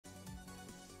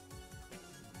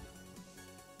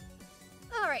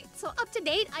Alright, so up to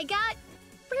date, I got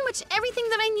pretty much everything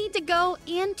that I need to go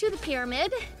into the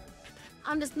pyramid.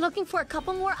 I'm just looking for a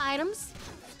couple more items.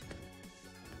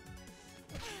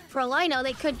 For all I know,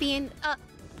 they could be in...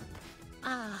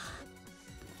 I'm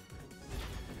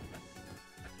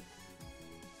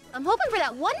hoping for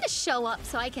that one to show up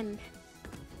so I can...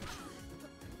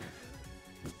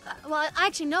 well,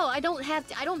 actually, no, I don't have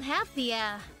the,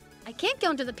 I can't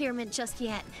go into the pyramid just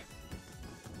yet.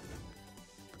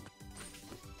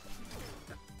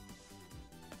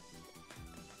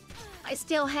 I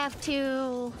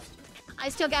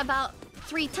still got about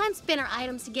 3 Timespinner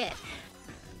items to get.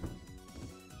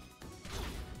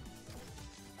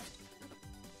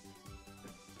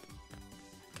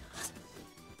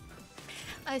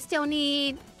 I still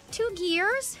need 2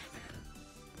 gears.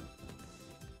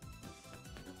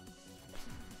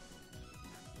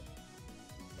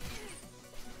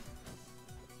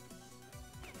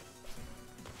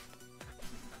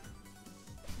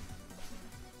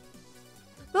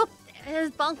 Oop,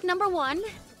 there's bunk number 1.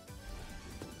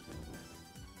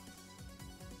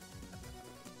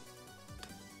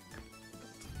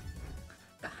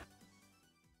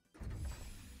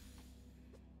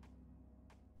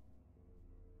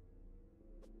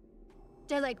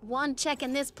 There's like one check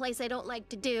in this place I don't like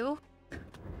to do.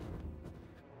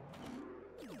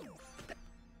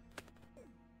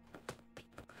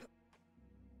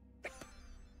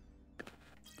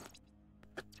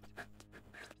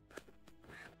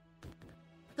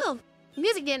 Oh,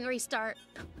 music didn't restart.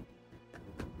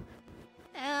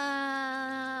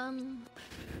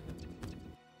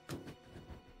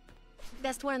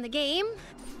 Best one in the game.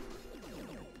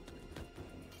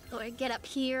 Or get up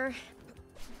here.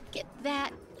 Get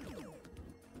that.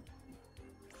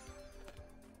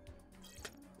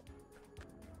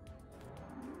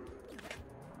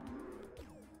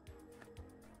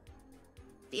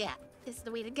 Yeah, this is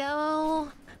the way to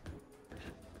go.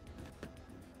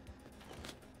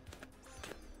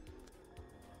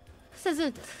 This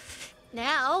isn't...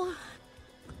 now.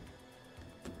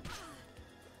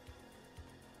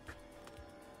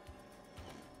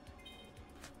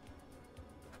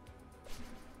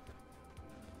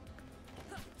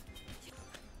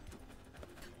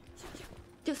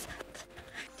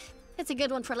 It's a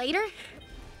good one for later.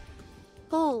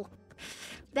 Oh,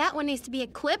 that one needs to be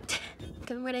equipped,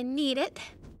 because I'm gonna need it.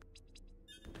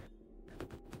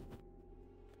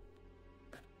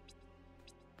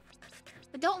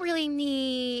 I don't really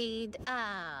need,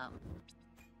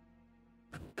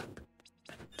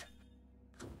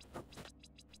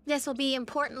 this will be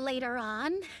important later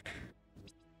on.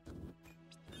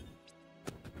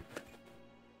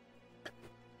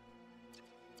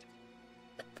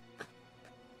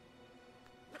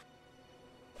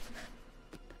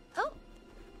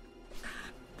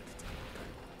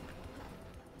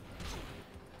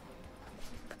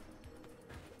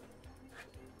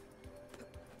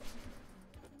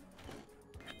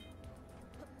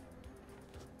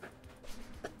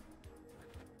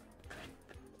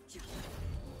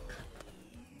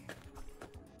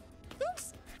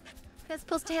 I'm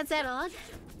supposed to have that on.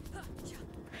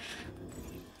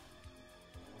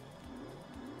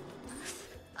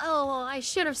 Oh, I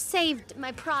should have saved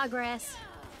my progress.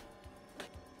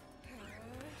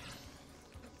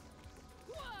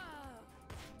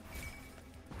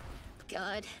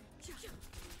 God.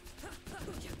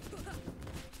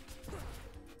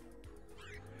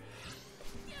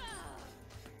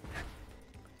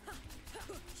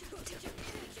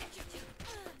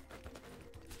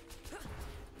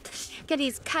 Get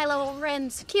his Kylo Ren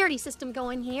security system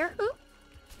going here. Ooh.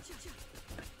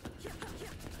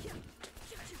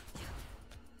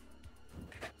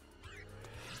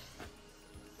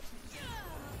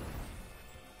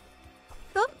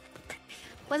 Oh.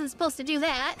 Wasn't supposed to do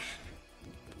that.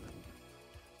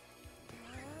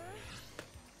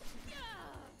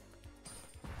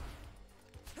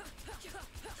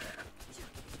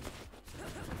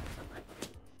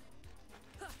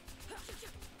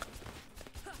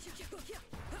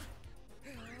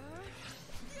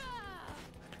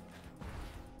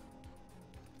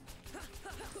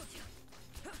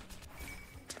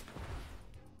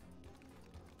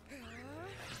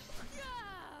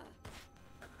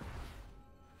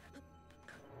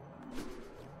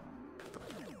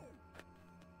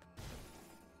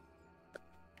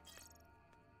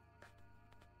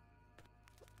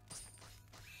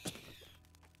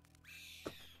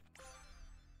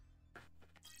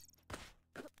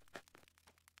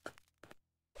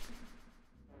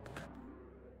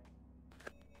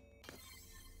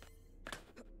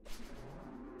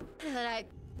 And then I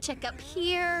check up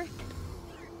here.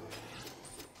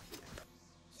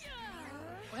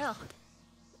 Well,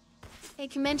 I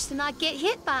can manage to not get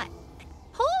hit by...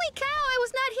 Holy cow, I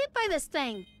was not hit by this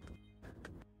thing.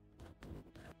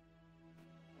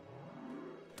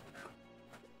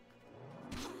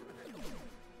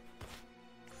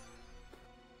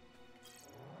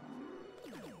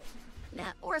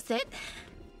 Not worth it.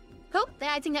 Oh,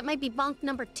 I think that might be bonk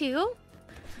number 2.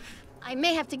 I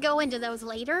may have to go into those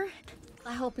later.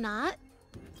 I hope not.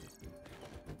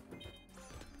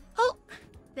 Oh,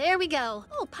 there we go.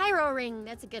 Oh, pyro ring,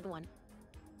 that's a good one.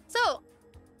 So,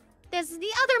 this is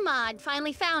the other mod,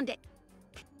 finally found it.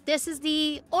 This is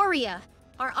the Aria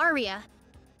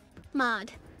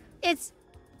mod. It's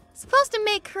supposed to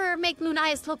make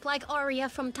Lunaius look like Aria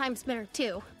from Timespinner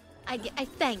 2, I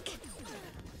think.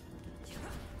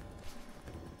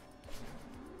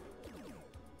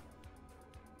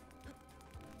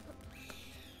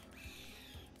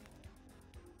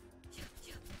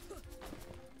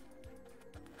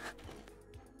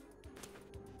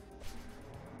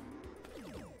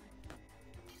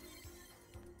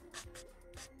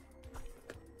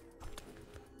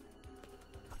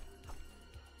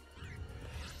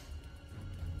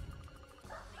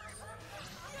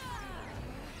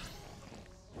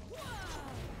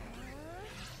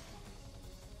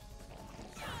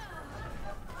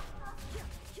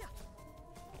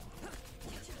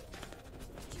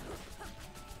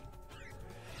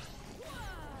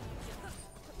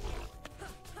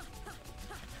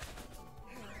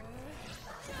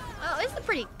 It's a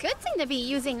pretty good thing to be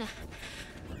using.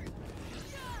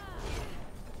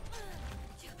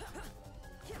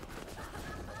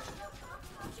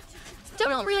 Still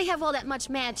don't really have all that much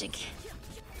magic.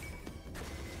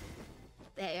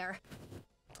 There.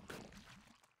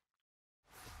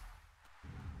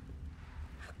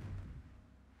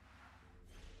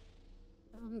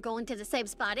 I'm going to the same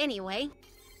spot anyway.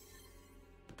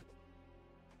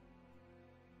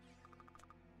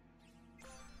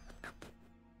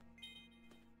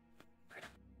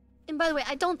 And by the way,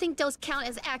 I don't think those count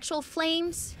as actual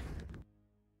flames.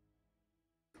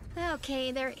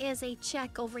 Okay, there is a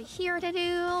check over here to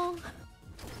do.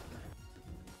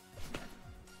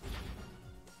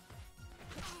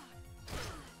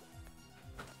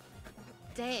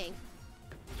 Dang.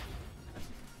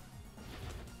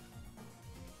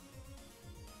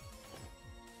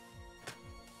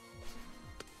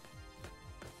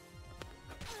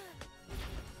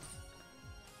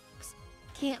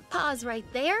 Can't pause right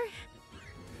there.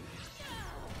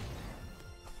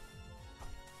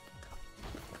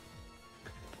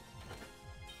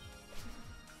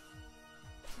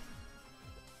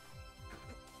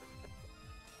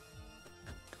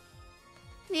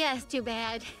 Yeah, it's too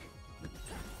bad.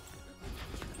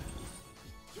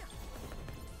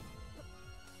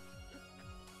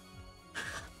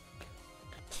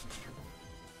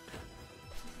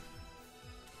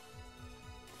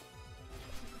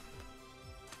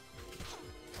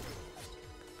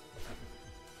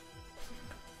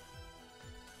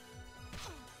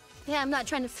 Yeah, I'm not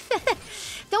trying to...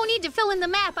 Don't need to fill in the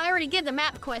map. I already did the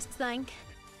map quest thing.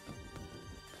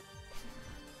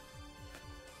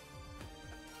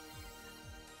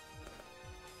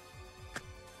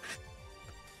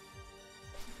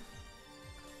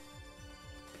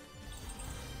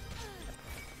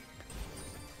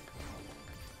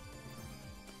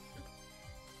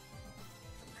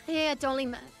 Yeah, it's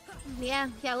only... Yeah,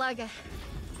 like a...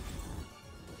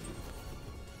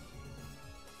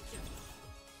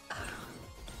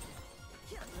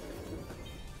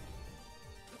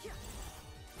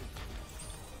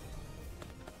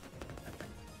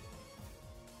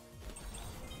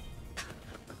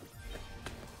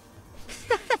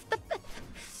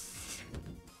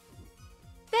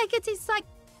 That gets these, like,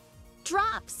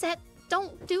 drops that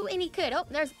don't do any good. Oh,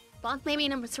 there's bonk maybe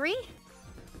number 3.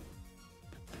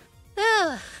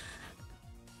 Ugh.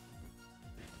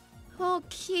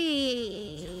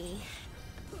 Okay.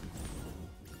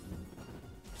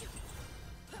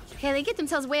 Okay, they get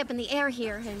themselves way up in the air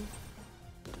here and...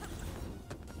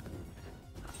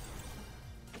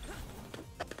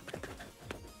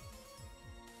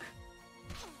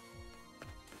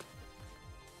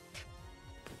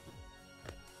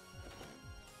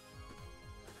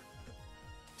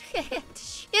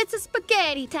 It's a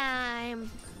spaghetti time.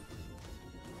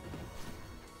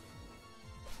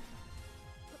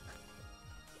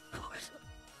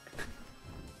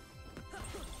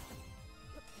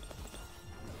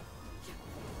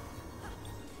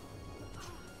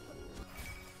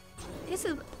 This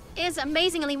is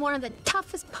amazingly one of the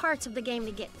toughest parts of the game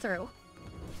to get through.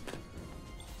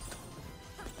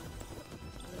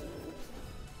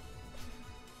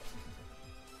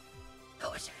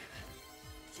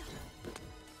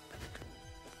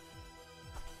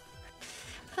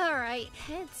 Alright,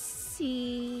 let's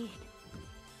see.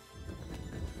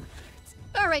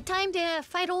 Alright, time to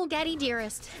fight old Daddy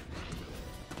Dearest.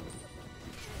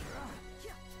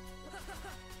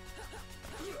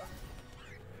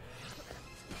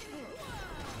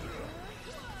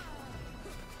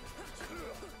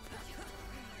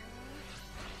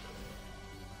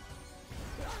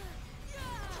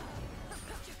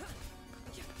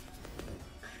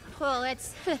 Well,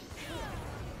 it's...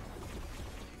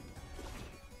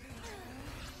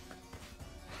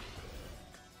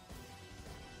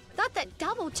 Thought that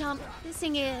double jump, this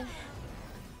thing is...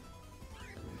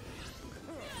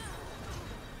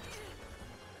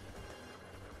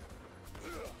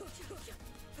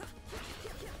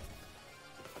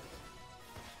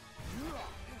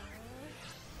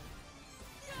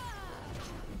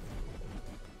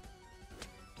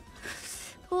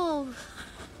 Oh,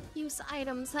 use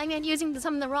items. I'm using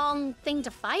some of the wrong thing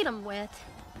to fight them with.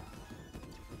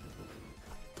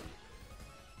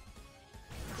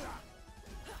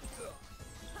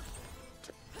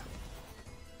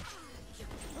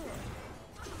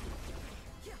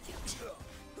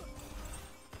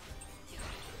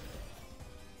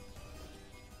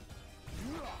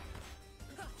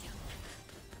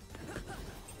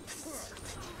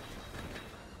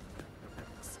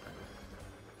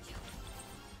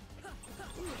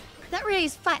 That really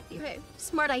is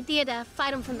smart idea to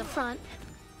fight him from the front.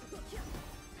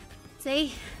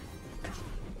 See?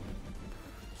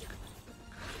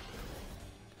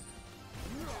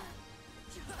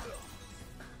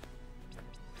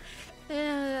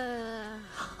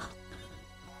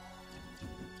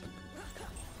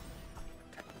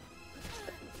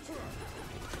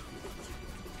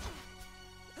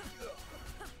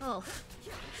 Oh,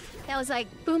 that was like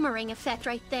boomerang effect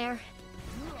right there.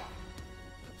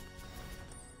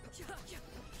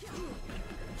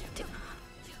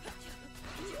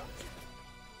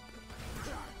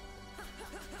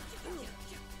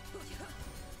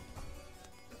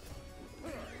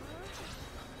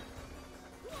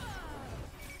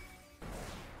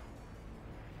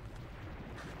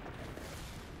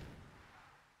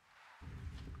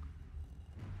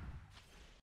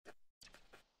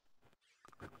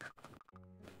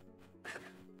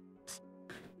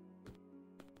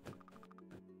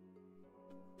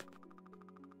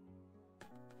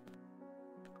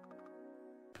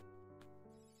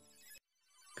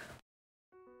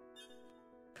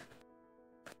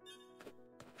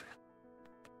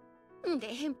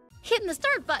 Hitting the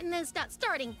start button and it's not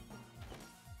starting.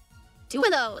 2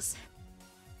 of those.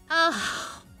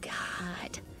 Oh,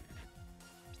 God.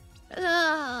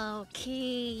 Okay,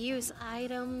 use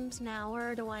items. Now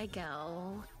where do I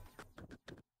go?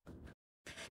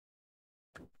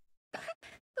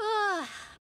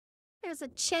 There's a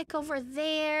check over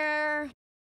there.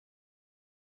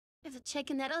 There's a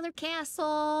check in that other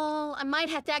castle. I might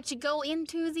have to actually go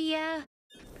into the,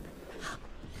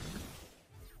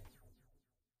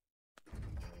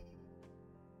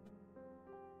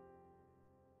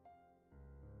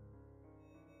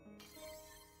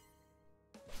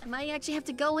 I might actually have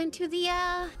to go into the,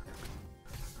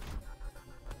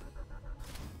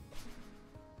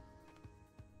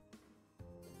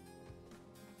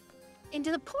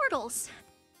 into the portals.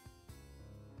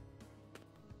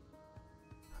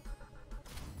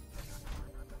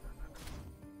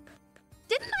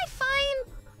 Didn't I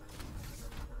find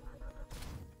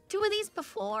 2 of these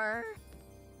before?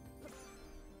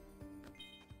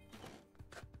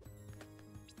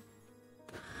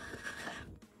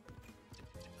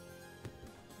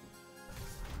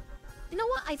 You know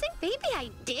what? I think maybe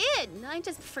I did. I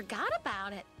just forgot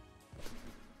about it.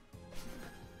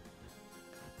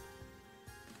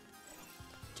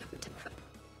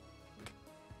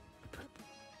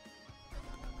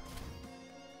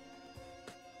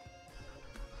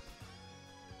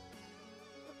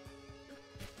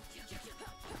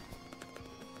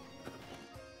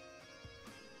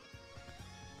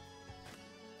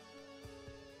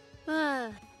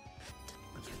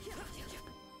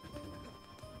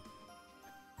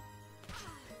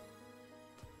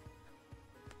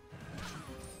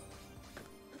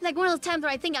 Like one of those times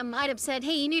where I think I might have said,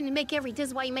 hey, you need to make this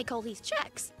is why you make all these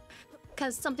checks.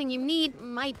 Because something you need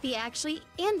might be actually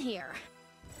in here.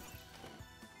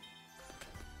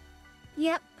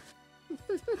 Yep.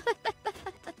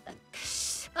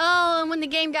 Oh, and when the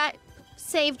game got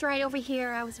saved right over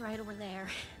here, I was right over there.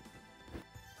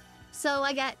 So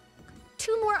I got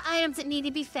 2 more items that need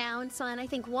to be found, and I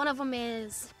think one of them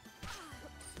is...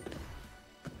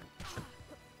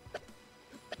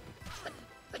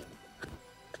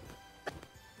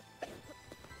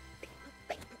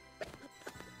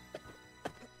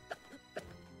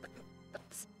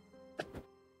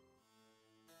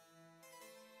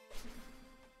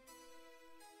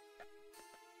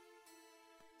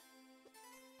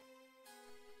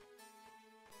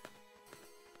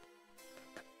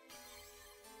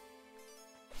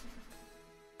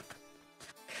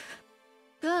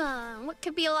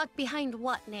 could be locked behind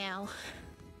what now?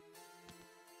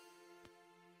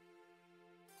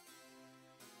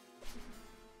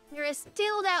 There is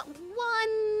still that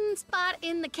one spot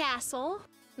in the castle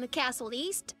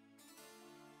east.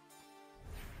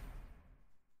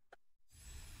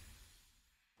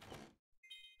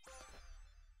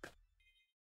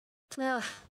 Ugh.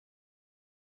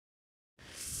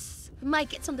 Might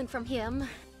get something from him.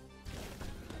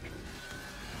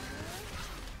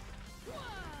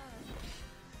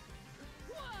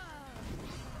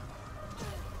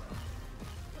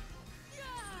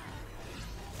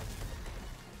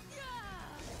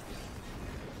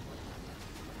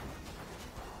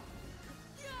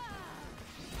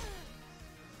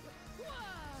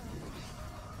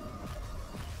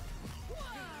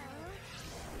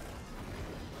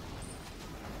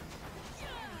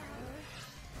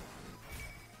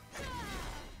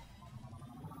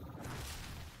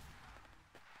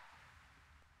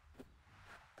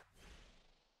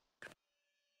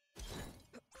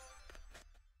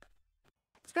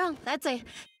 Strong. That's a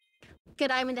good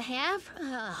item to have.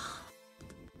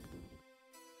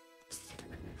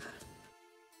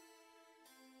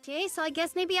 Okay, so I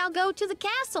guess maybe I'll go to the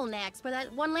castle next, where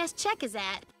that one last check is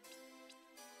at.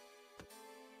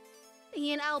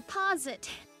 And I'll pause it.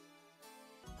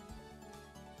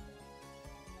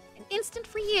 An instant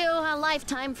for you, a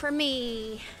lifetime for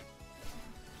me.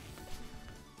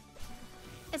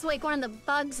 It's like one of the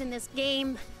bugs in this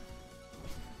game.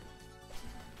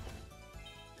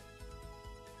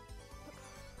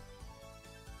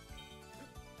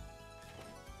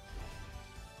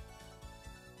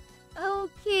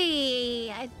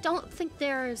 Okay, I don't think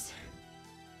there's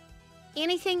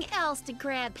anything else to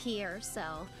grab here,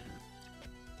 so...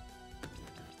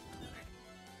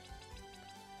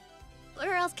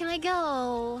 Where else can I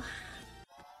go?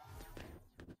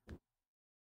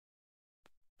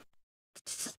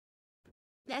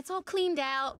 That's all cleaned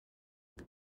out.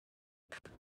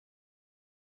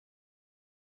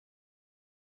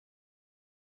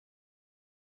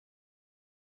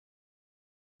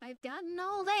 I've gotten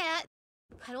all that.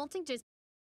 I don't think there's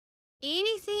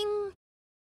anything...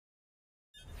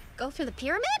 Go through the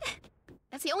pyramid?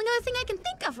 That's the only other thing I can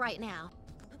think of right now.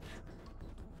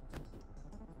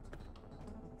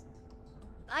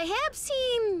 I have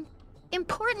seen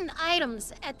important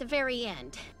items at the very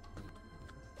end.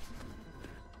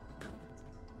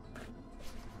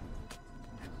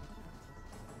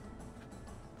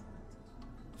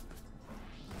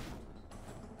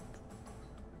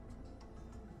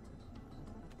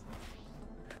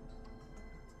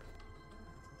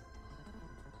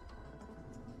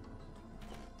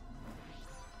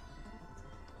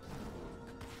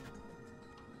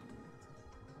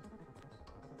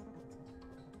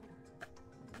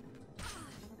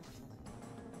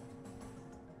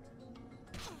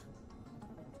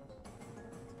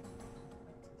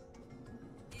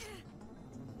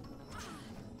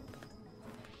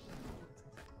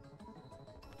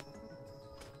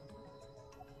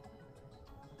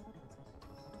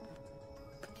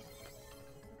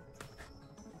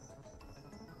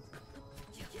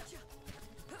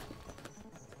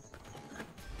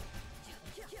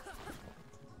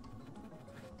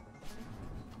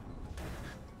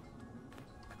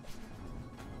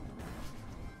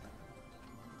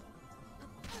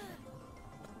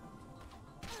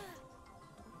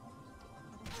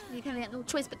 You kind of got no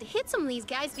choice but to hit some of these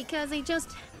guys because they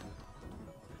just...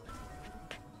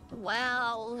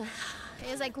 Wow.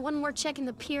 There's like one more check in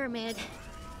the pyramid.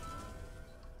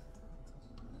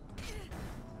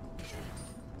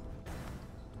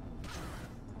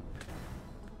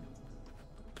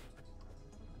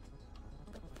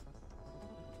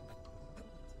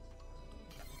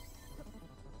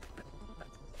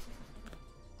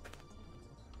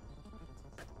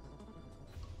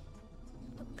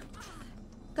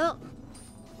 Go.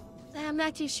 I'm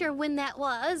not too sure when that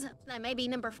was. That may be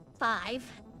number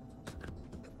 5.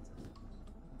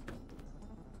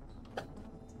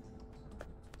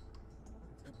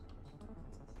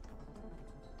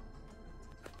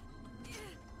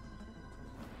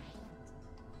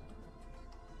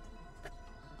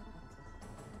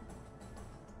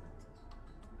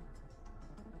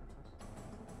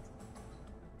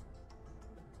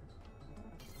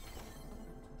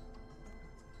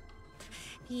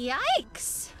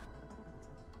 Yikes!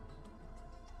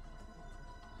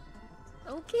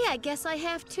 Okay, I guess I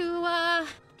have to,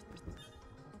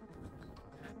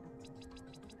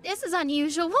 This is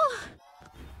unusual.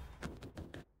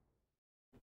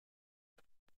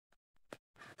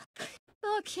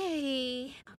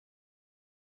 Okay.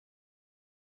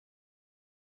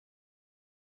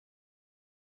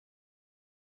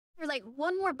 like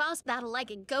one more boss battle I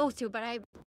could go through, but I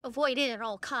avoid it at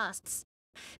all costs.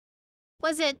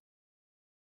 Was it...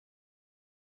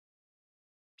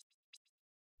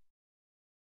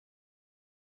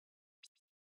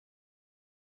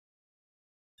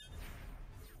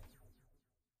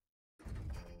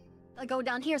 I'll go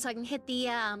down here so I can hit the,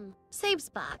 save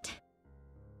spot.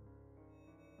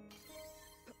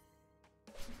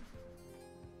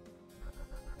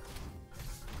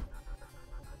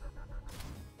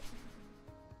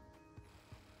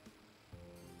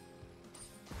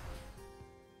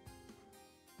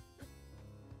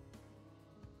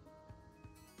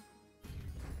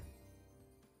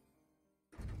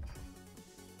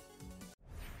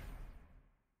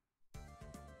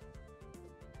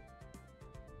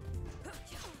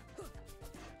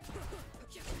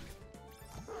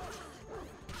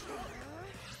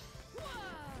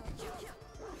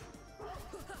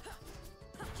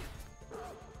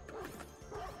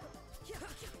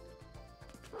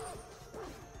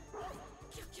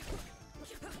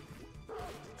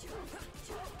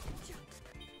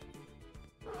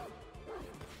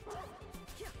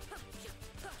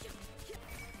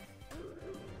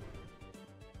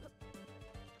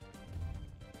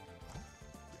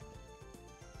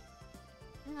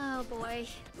 Oh boy.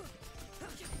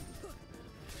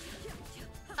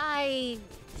 I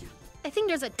think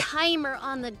there's a timer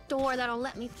on the door that'll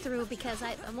let me through because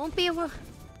I won't be able... 'Cause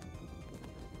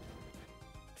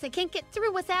I can't get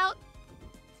through without...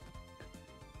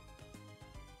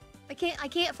 I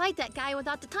can't fight that guy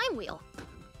without the time wheel.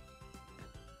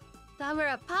 So I'm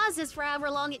gonna pause this for however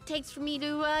long it takes for me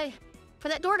to, for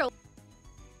that door to...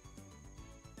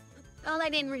 Oh,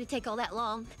 that didn't really take all that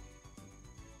long.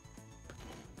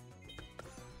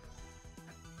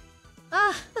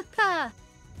 Ah,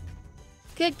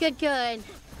 good, good, good.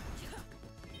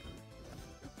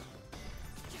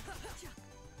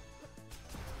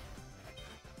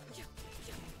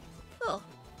 Oh,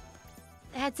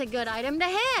 that's a good item to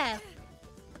have.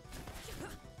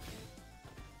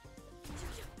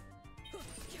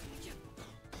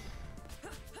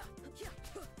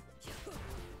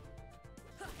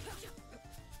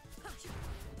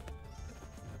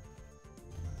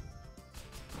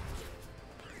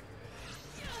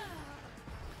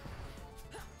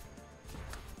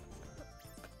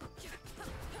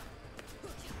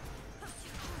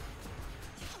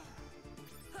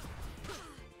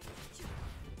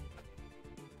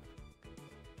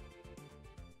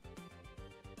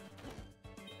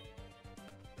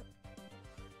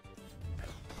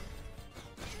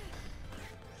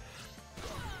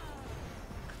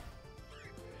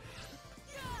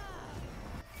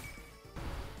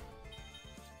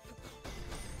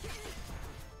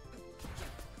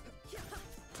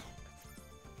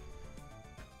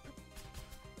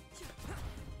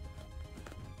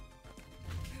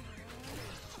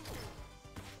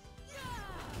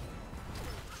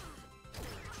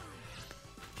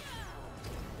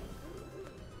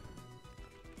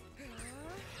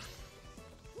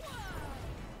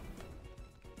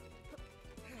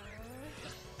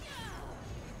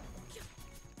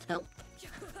 Oh.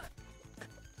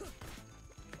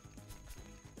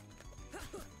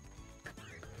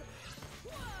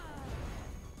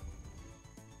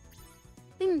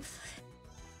 Things.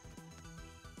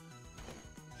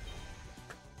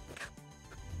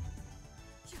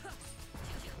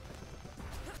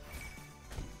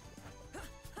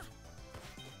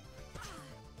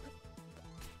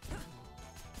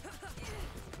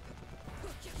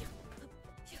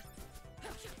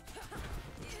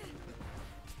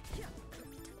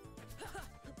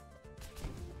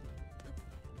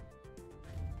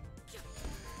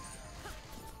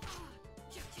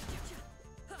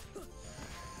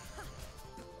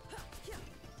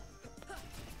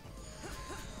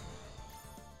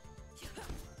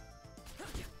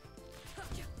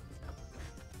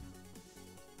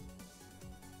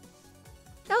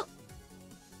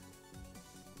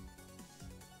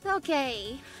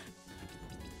 Okay.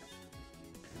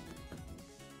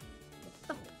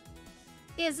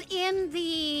 Is in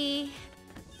the...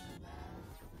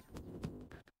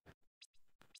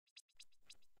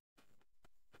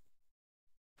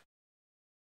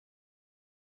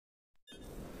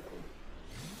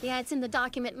 Yeah, it's in the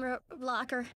document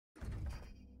locker.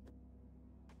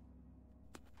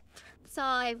 So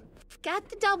I've got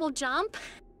the double jump.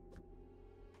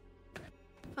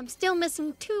 I'm still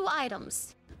missing 2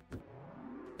 items.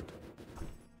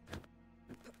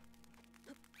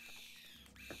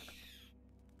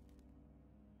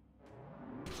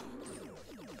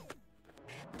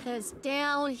 Because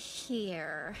down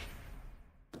here...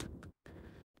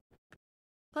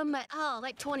 I'm at, oh,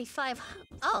 like 25.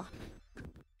 Oh.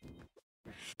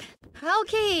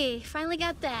 Okay, finally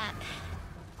got that.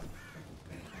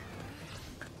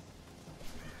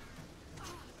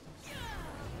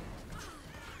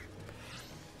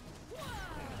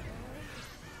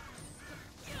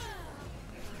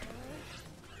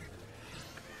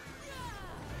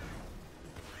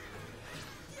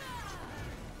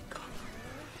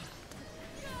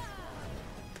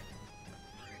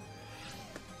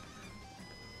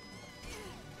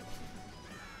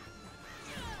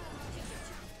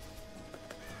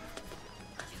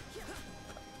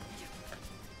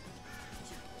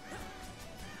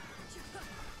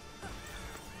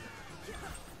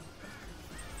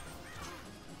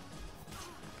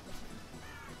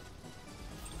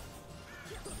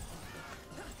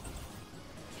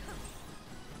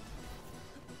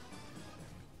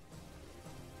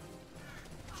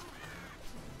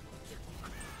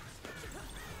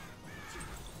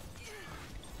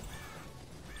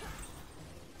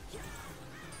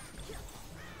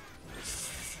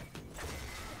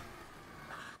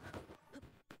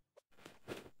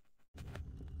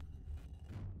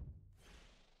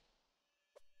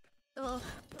 Oh.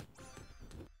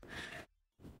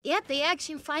 Yep, they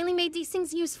actually finally made these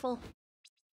things useful.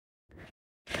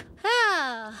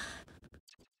 Ah.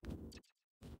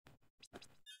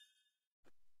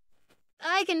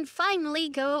 I can finally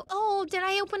go. Oh, did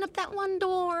I open up that one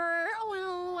door? Oh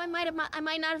no, I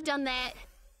might not have done that.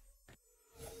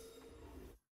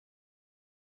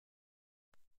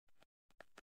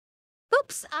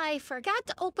 Oops, I forgot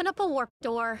to open up a warp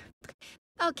door.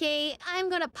 Okay, I'm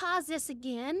gonna pause this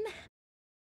again.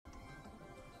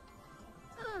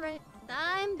 Alright,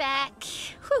 I'm back.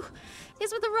 Whew,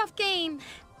 this was a rough game.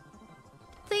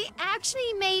 They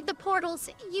actually made the portals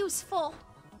useful.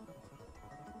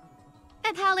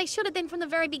 And how they should have been from the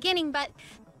very beginning, but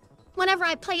whenever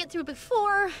I play it through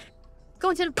before,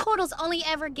 going to the portals only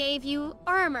ever gave you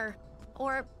armor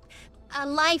or a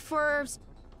life or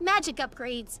magic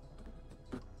upgrades.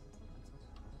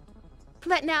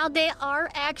 But now there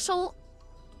are actual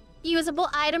usable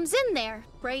items in there,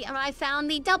 right? And I found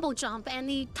the double jump and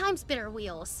the Timespinner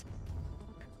wheels.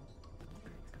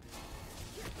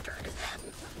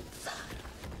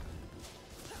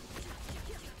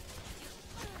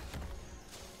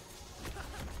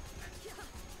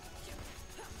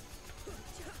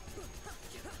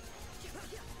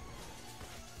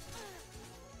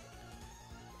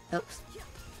 Oops.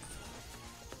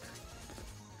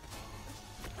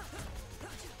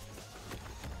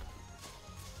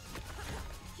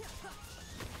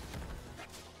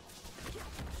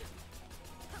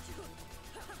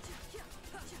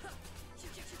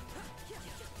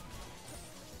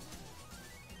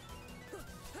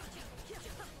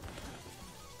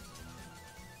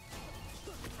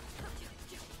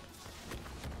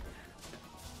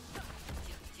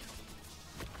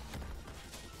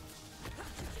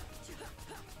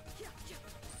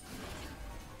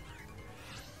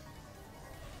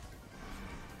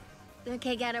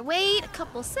 Okay, gotta wait a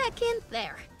couple seconds.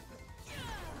 There.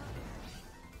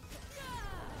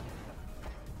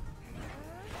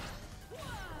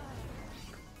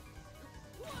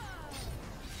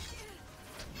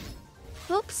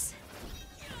 Oops.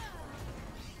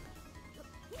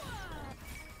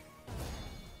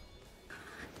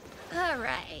 All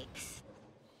right.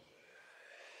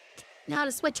 Now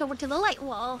to switch over to the light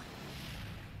wall.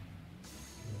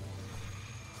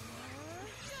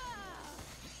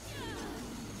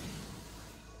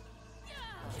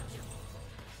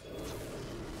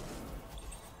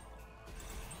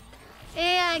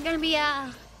 Yeah, gonna be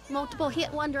a multiple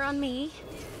hit wonder on me.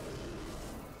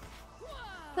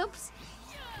 Oops.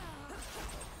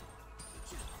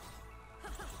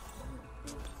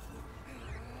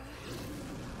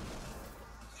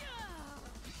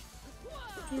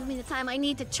 Give me the time I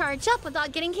need to charge up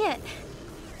without getting hit.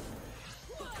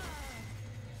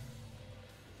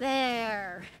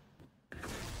 There.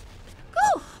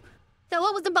 Whew. So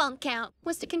what was the bonk count?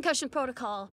 What's the concussion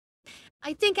protocol?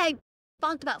 I think I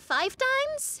bonked about 5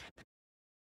 times?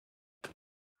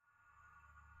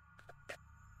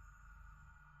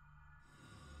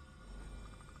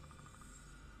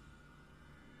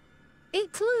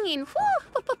 $18.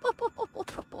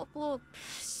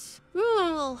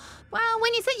 Well,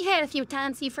 when you say you had a few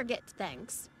times, you forget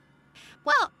things.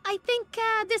 Well, I think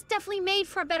this definitely made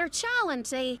for a better challenge.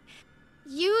 They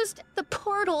used the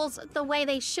portals the way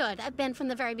they should have been from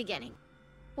the very beginning.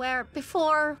 Where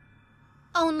before,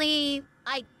 only,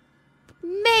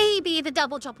 maybe the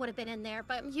double jump would have been in there,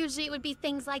 but usually it would be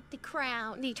things like the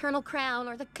crown, the eternal crown,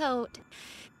 or the coat.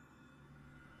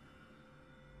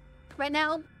 Right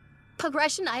now,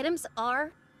 progression items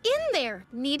are in there.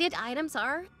 Needed items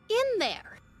are in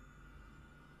there.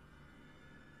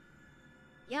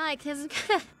 Yeah, because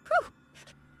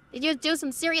did you do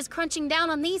some serious crunching down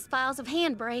on these files of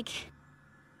Handbrake?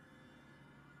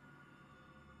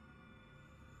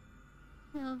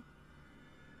 Oh.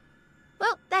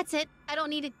 Well, that's it. I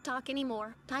don't need to talk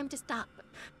anymore. Time to stop.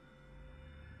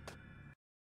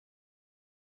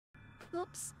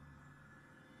 Oops.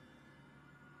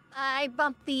 I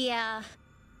bumped the